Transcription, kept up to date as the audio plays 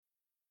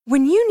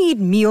When you need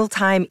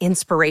mealtime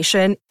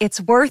inspiration,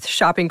 it's worth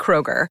shopping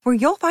Kroger, where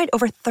you'll find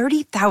over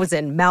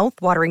 30,000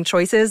 mouth-watering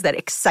choices that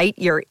excite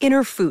your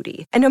inner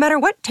foodie. And no matter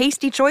what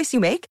tasty choice you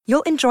make,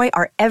 you'll enjoy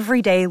our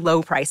everyday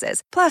low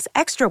prices, plus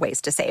extra ways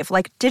to save,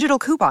 like digital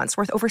coupons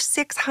worth over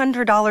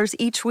 $600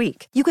 each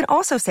week. You can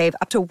also save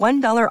up to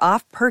 $1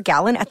 off per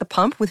gallon at the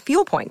pump with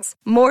fuel points.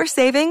 More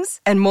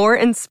savings and more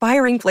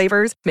inspiring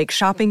flavors make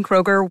shopping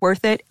Kroger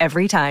worth it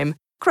every time.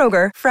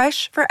 Kroger,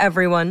 fresh for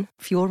everyone.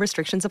 Fuel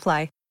restrictions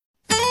apply.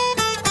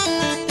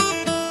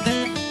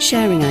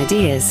 Sharing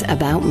ideas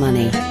about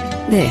money.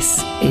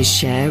 This is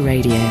Share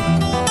Radio.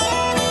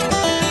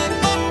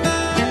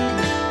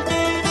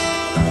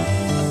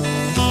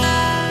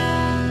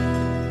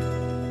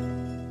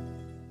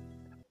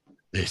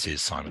 This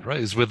is Simon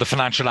Rose with the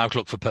Financial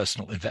Outlook for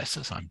Personal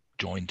Investors. I'm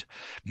joined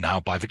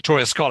now by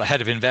Victoria Scholar,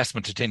 Head of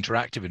Investment at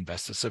Interactive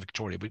Investor. So,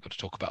 Victoria, we've got to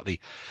talk about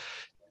the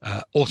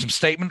autumn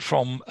statement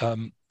from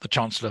the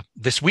Chancellor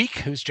this week,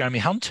 who's Jeremy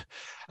Hunt.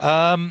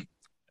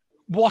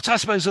 What, I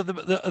suppose, are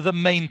the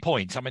main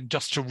points? I mean,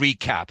 just to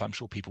recap, I'm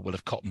sure people will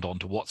have cottoned on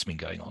to what's been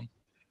going on.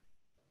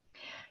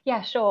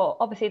 Yeah, sure.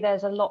 Obviously,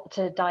 there's a lot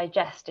to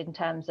digest in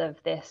terms of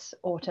this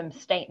autumn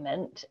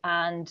statement.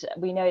 And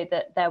we know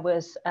that there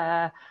was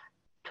a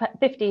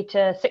 50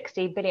 to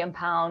 60 billion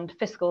pound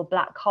fiscal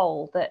black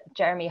hole that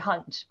Jeremy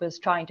Hunt was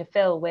trying to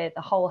fill with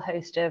a whole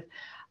host of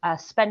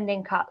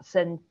spending cuts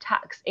and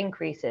tax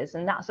increases.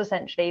 And that's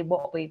essentially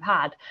what we've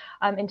had.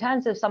 In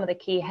terms of some of the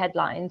key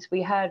headlines,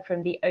 we heard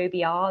from the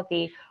OBR,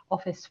 the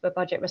Office for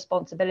Budget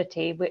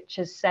Responsibility, which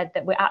has said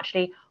that we're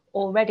actually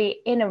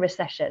already in a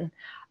recession,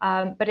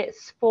 but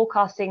it's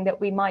forecasting that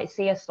we might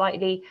see a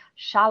slightly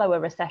shallower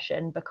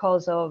recession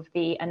because of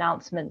the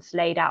announcements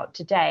laid out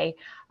today.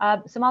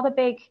 Some other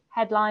big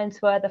headlines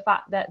were the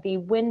fact that the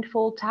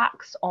windfall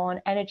tax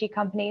on energy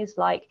companies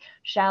like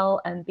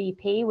Shell and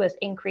BP was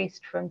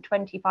increased from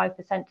 25%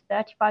 to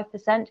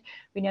 35%.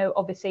 We know,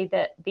 obviously,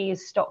 that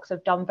these stocks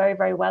have done very,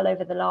 very well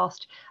over the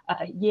last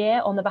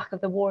year on the back of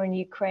the war in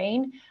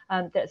Ukraine.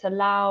 That's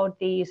allowed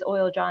these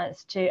oil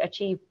giants to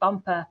achieve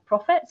bumper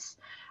profits.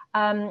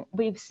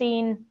 We've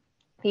seen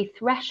the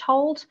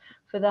threshold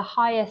for the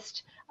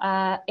highest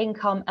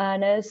income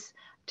earners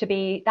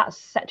that's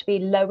set to be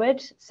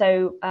lowered.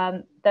 So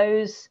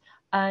those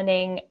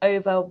earning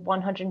over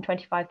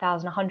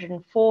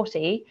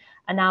 125,140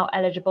 are now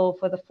eligible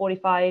for the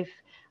 45%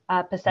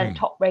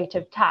 top rate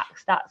of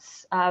tax.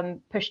 That's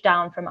pushed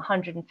down from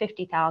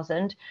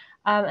 150,000.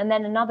 And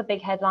then another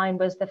big headline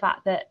was the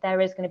fact that there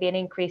is going to be an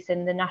increase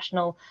in the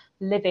national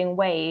living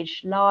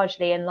wage,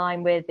 largely in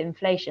line with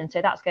inflation.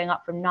 So that's going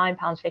up from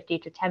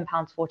 £9.50 to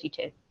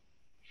 £10.42.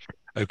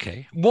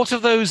 Okay. What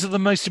of those are the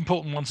most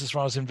important ones as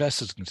far as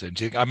investors are concerned?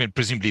 I mean,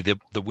 presumably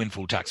the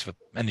windfall tax for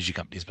energy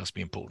companies must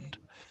be important.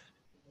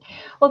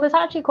 Well, there's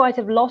actually quite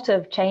a lot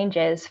of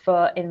changes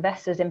for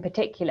investors in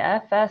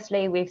particular.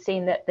 Firstly, we've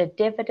seen that the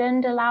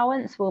dividend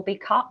allowance will be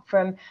cut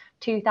from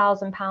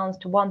 £2,000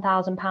 to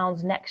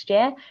 £1,000 next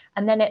year,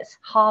 and then it's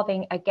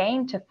halving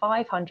again to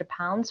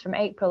 £500 from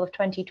April of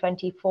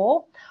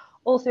 2024.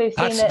 Also, we've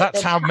seen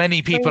that's how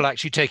many people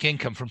actually take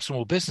income from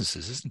small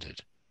businesses, isn't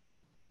it?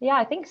 Yeah,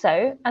 I think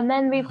so. And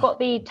then we've got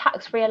the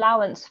tax-free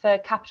allowance for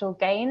capital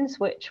gains,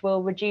 which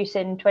will reduce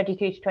in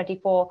 23 to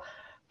 24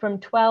 from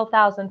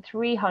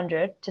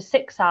 12,300 to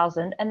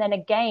 6,000, and then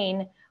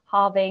again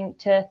halving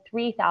to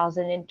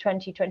 3,000 in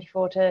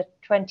 2024 to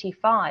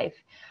 25.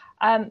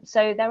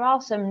 So there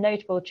are some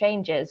notable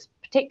changes,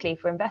 particularly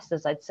for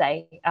investors, I'd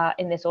say,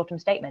 in this autumn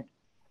statement.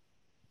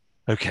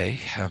 Okay,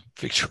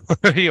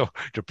 Victoria, you're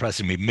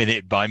depressing me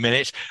minute by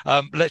minute.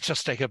 Let's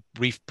just take a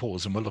brief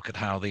pause and we'll look at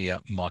how the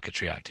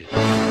markets reacted.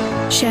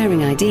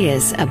 Sharing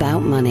ideas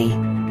about money.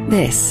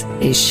 This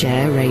is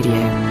Share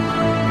Radio.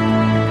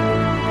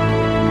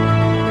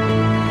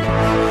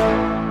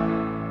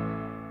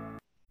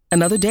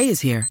 Another day is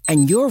here,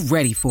 and you're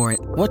ready for it.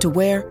 What to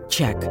wear?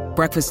 Check.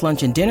 Breakfast,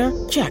 lunch, and dinner?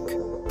 Check.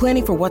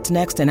 Planning for what's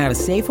next and how to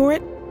save for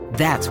it?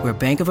 That's where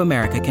Bank of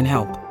America can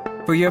help.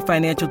 For your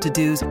financial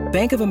to-dos,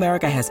 Bank of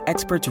America has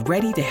experts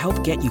ready to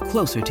help get you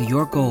closer to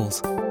your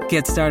goals.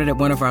 Get started at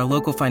one of our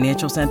local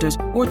financial centers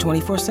or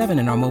 24/7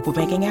 in our mobile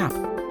banking app.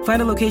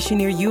 Find a location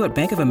near you at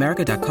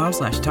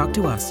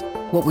bankofamerica.com/talktous.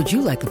 What would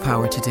you like the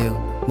power to do?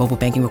 Mobile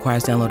banking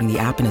requires downloading the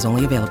app and is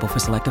only available for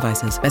select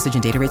devices. Message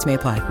and data rates may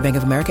apply. Bank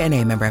of America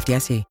N.A., member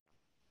FDIC.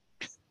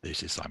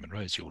 This is Simon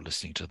Rose. You're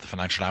listening to the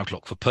Financial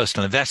Outlook for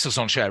Personal Investors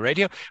on Share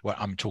Radio, where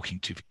I'm talking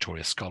to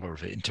Victoria Scholar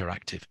of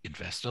Interactive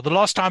Investor. The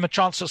last time a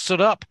chancellor stood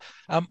up,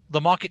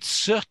 the market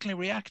certainly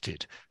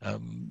reacted.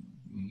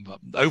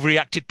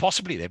 Overreacted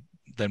possibly. They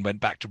then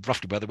went back to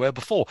roughly where they were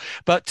before.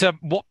 But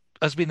what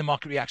has been the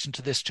market reaction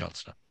to this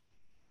chancellor?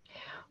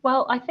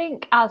 Well, I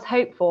think, as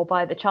hoped for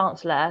by the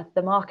Chancellor,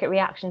 the market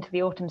reaction to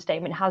the autumn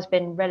statement has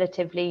been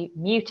relatively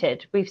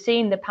muted. We've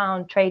seen the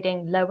pound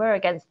trading lower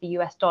against the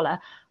US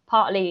dollar,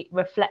 partly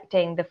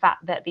reflecting the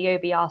fact that the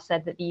OBR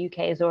said that the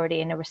UK is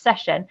already in a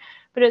recession,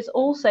 but it's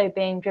also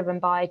being driven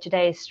by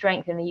today's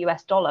strength in the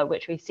US dollar,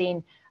 which we've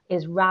seen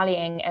is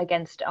rallying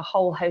against a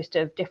whole host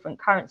of different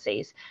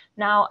currencies.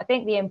 Now, I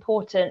think the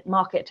important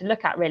market to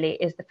look at really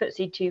is the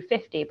FTSE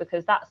 250,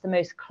 because that's the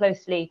most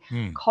closely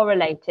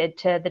correlated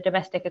to the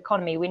domestic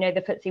economy. We know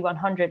the FTSE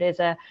 100 is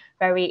a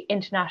very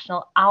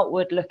international,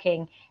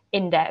 outward-looking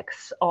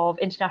index of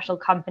international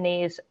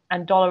companies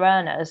and dollar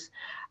earners.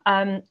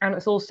 And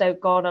it's also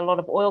got a lot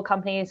of oil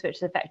companies, which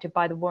is affected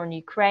by the war in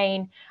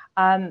Ukraine.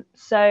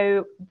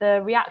 So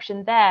the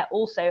reaction there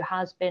also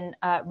has been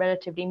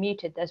relatively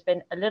muted. There's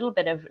been a little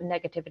bit of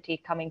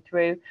negativity coming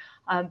through,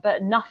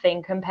 but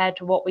nothing compared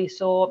to what we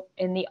saw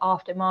in the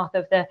aftermath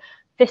of the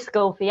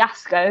fiscal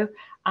fiasco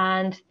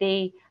and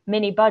the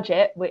mini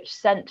budget, which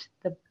sent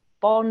the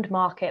bond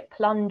market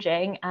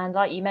plunging. And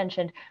like you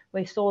mentioned,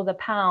 we saw the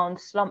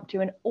pound slump to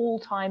an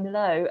all-time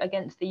low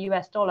against the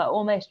US dollar,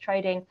 almost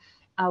trading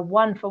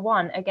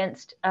 1-for-1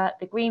 against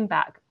the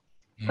greenback.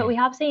 But we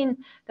have seen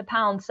the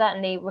pound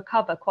certainly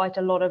recover quite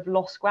a lot of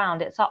lost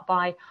ground. It's up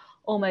by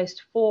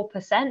almost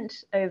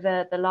 4%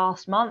 over the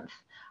last month.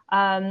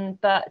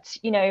 But,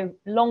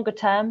 longer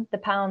term, the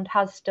pound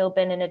has still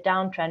been in a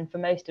downtrend for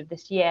most of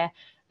this year.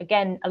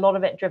 Again, a lot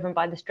of it driven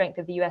by the strength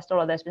of the US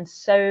dollar. There's been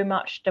so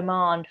much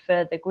demand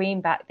for the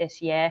greenback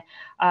this year,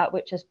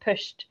 which has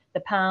pushed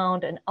the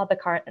pound and other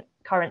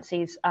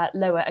currencies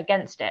lower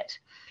against it.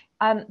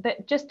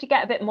 But just to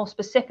get a bit more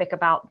specific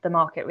about the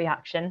market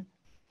reaction,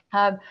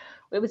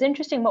 it was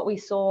interesting what we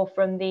saw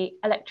from the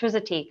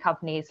electricity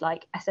companies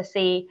like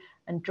SSE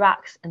and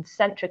Drax and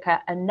Centrica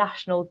and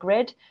National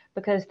Grid,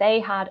 because they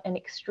had an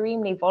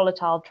extremely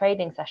volatile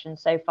trading session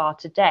so far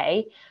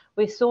today.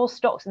 We saw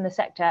stocks in the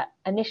sector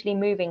initially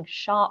moving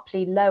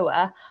sharply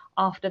lower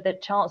after the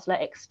Chancellor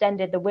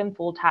extended the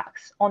windfall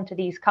tax onto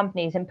these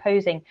companies,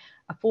 imposing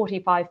a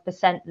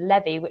 45%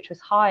 levy, which was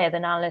higher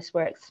than analysts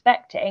were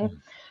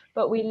expecting.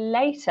 But we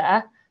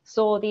later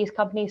saw these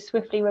companies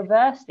swiftly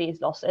reverse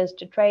these losses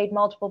to trade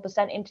multiple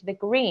percent into the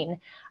green.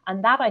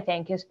 And that, I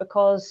think, is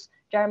because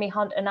Jeremy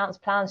Hunt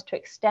announced plans to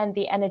extend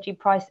the energy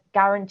price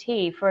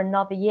guarantee for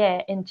another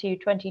year into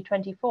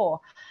 2024.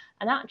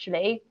 And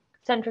actually,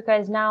 Centrica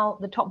is now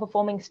the top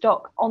performing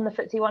stock on the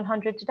FTSE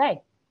 100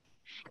 today.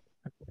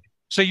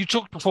 So you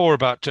talked before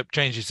about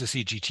changes to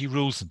CGT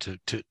rules and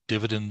to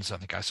dividends. I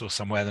think I saw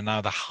somewhere they're now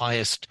the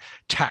highest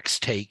tax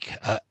take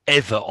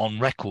ever on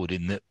record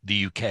in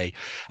the UK.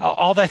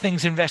 Are there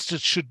things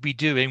investors should be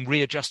doing,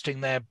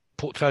 readjusting their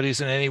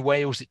portfolios in any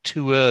way, or is it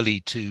too early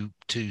to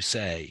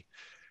say?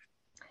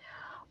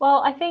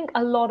 Well, I think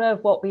a lot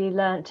of what we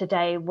learned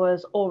today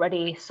was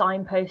already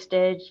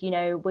signposted.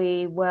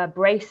 We were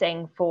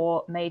bracing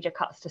for major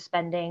cuts to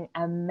spending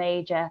and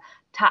major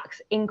tax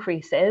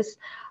increases.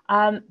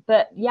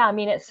 But yeah,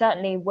 it's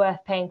certainly worth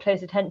paying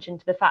close attention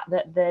to the fact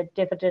that the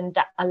dividend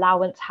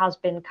allowance has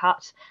been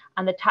cut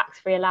and the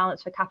tax-free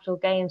allowance for capital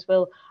gains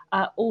will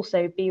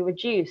also be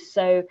reduced.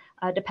 So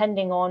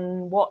depending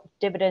on what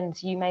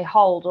dividends you may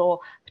hold or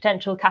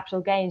potential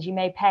capital gains you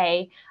may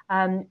pay,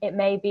 it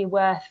may be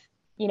worth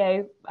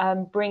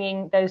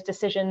bringing those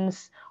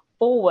decisions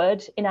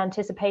forward in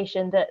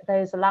anticipation that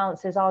those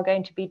allowances are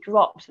going to be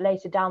dropped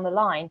later down the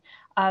line.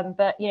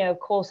 But, of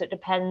course, it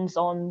depends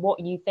on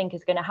what you think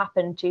is going to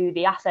happen to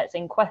the assets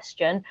in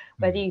question,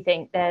 whether you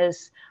think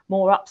there's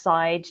more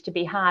upside to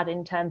be had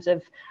in terms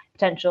of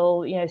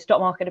potential,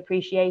 stock market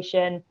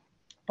appreciation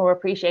or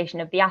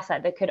appreciation of the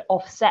asset that could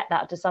offset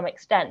that to some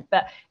extent.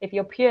 But if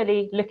you're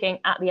purely looking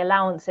at the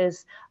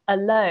allowances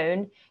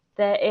alone,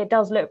 it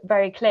does look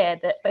very clear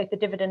that both the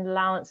dividend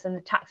allowance and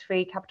the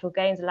tax-free capital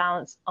gains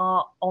allowance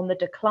are on the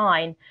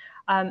decline.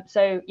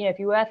 So, if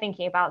you were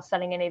thinking about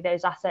selling any of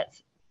those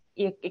assets,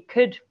 it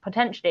could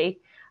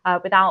potentially,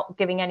 without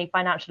giving any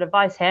financial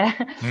advice here,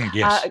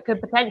 it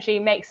could potentially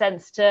make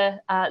sense to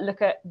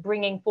look at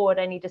bringing forward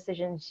any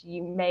decisions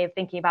you may have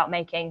thinking about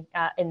making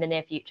in the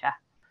near future.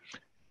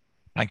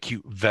 Thank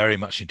you very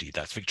much indeed.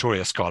 That's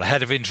Victoria Scholar,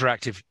 head of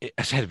investment,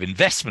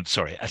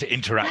 at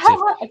Interactive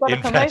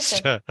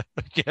Investor.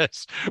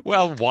 Yes.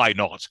 Well, why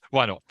not?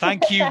 Why not?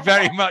 Thank you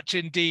very much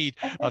indeed.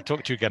 I'll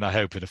talk to you again, I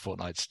hope, in a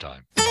fortnight's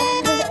time.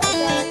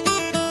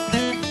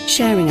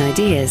 Sharing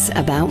ideas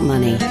about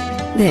money.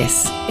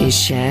 This is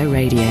Share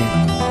Radio.